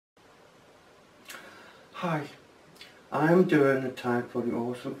Hi, I'm doing a tag for the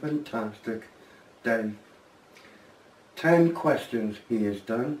awesome, fantastic Dave. 10 questions he has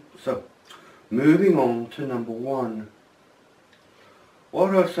done. So, moving on to number 1.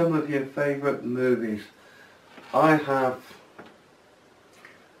 What are some of your favourite movies? I have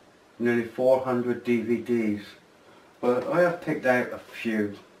nearly 400 DVDs, but I have picked out a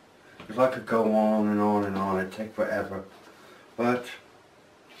few, because I could go on and on and on, it'd take forever. But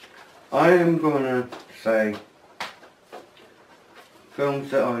I am going to say films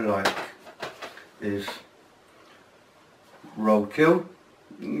that I like is Roadkill.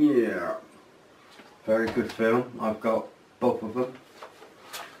 Yeah, very good film. I've got both of them.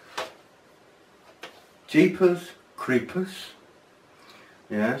 Jeepers Creepers.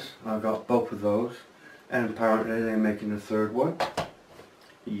 Yes, I've got both of those. And apparently they're making a third one.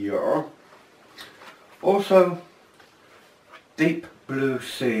 Yeah. Also, Deep Blue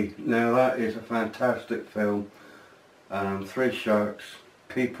Sea. Now that is a fantastic film. 3 sharks,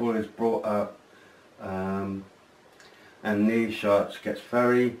 people is brought up, and these sharks gets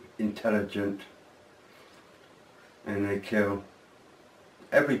very intelligent and they kill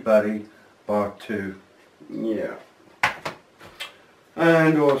everybody bar 2. Yeah.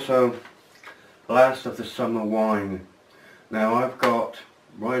 And also Last of the Summer Wine. Now I've got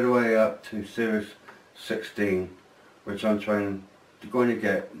right away up to series 16, which I'm going to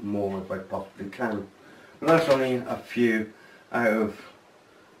get more if I possibly can. But that's only a few out of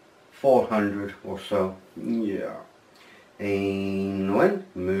 400 or so. Yeah. Anyway,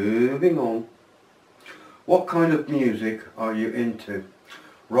 moving on. What kind of music are you into?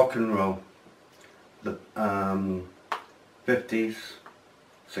 Rock and roll. The 50s,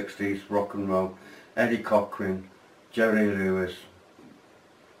 60s rock and roll. Eddie Cochran, Jerry Lewis,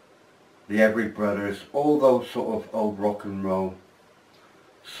 the Everly Brothers, all those sort of old rock and roll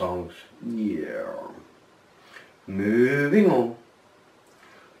songs. Yeah. Moving on.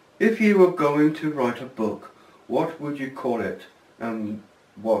 If you were going to write a book, what would you call it and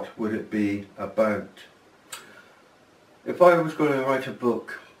what would it be about? If I was going to write a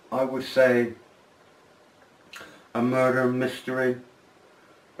book, I would say a murder mystery,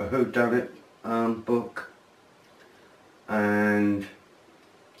 a whodunit book, and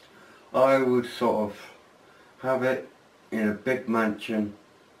I would sort of have it in a big mansion,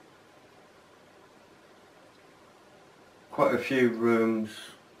 quite a few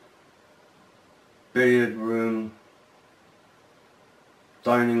rooms, billiard room,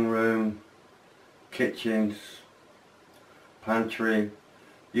 dining room, kitchens, pantry,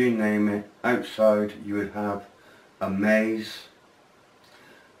 you name it. Outside you would have a maze,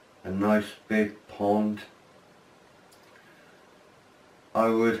 a nice big pond. I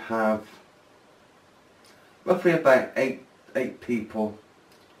would have roughly about eight people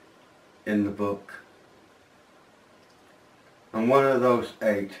in the book, and one of those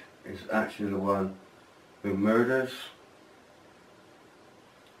 8 is actually the one who murders,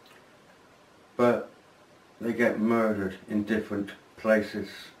 but they get murdered in different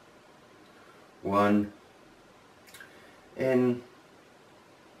places. One in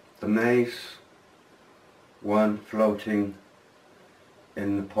the maze, one floating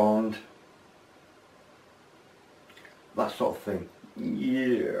in the pond, that sort of thing.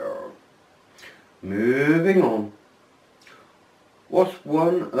 Yeah. Moving on. What's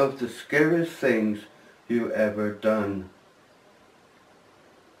one of the scariest things you ever done?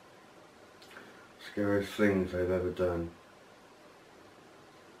 Scariest things I've ever done.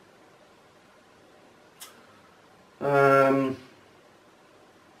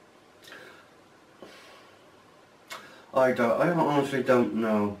 I honestly don't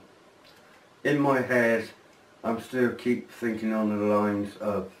know. In my head, I'm still keep thinking on the lines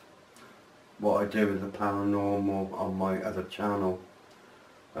of what I do with the paranormal on my other channel.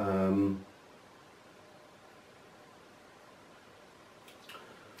 I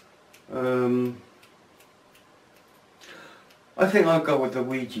think I'll go with the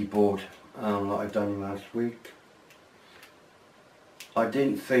Ouija board that I done last week. I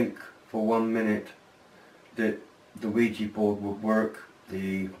didn't think for 1 minute that the Ouija board would work,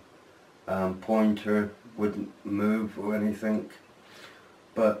 the pointer wouldn't move or anything,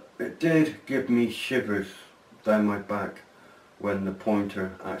 but it did give me shivers down my back when the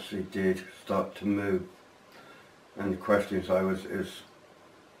pointer actually did start to move, and the questions I was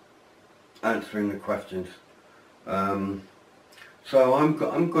answering the questions. So I'm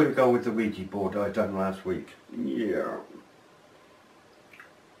going to go with the Ouija board I done last week. Yeah.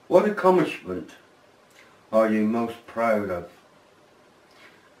 What accomplishment are you most proud of?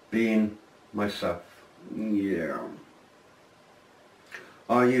 Being myself. Yeah.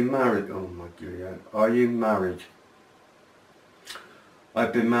 Are you married? Oh my God, yeah. Are you married?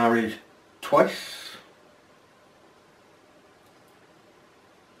 I've been married twice.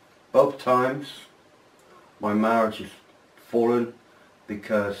 Both times my marriage has fallen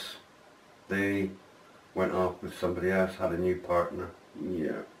because they went off with somebody else, had a new partner.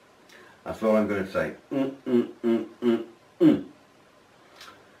 Yeah. That's all I'm going to say.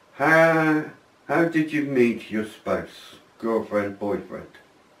 How did you meet your spouse, girlfriend, boyfriend?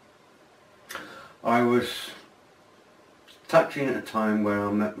 I was taxiing at a time where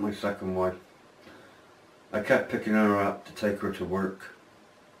I met my second wife. I kept picking her up to take her to work.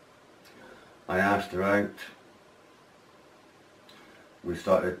 I asked her out. We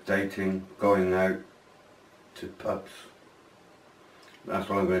started dating, going out to pubs. That's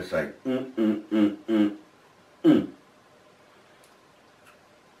what I'm going to say.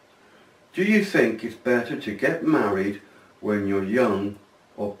 Do you think it's better to get married when you're young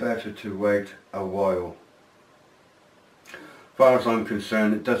or better to wait a while? As far as I'm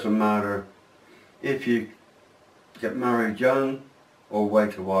concerned, it doesn't matter if you get married young or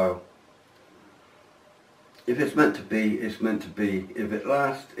wait a while. If it's meant to be, it's meant to be. If it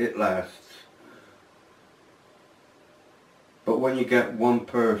lasts, it lasts. But when you get one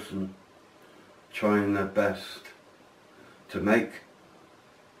person trying their best to make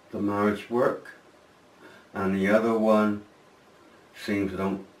the marriage work and the other one seems to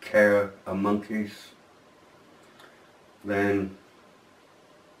don't care a monkeys, then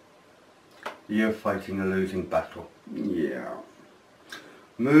you're fighting a losing battle. Yeah.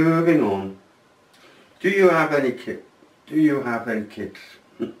 Moving on. Do you have any kids? Do you have any kids?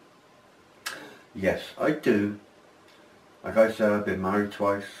 Yes, I do. Like I said, I've been married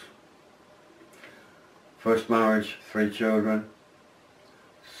twice. First marriage, 3 children.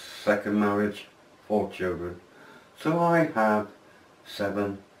 Second marriage, 4 children. So I have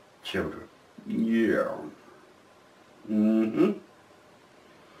 7 children. Yeah. Moving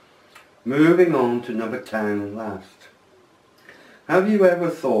on to number 10 last. Have you ever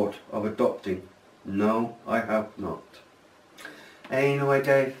thought of adopting? No, I have not. Anyway,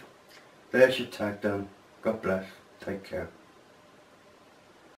 Dave, there's your tag done. God bless. Take care.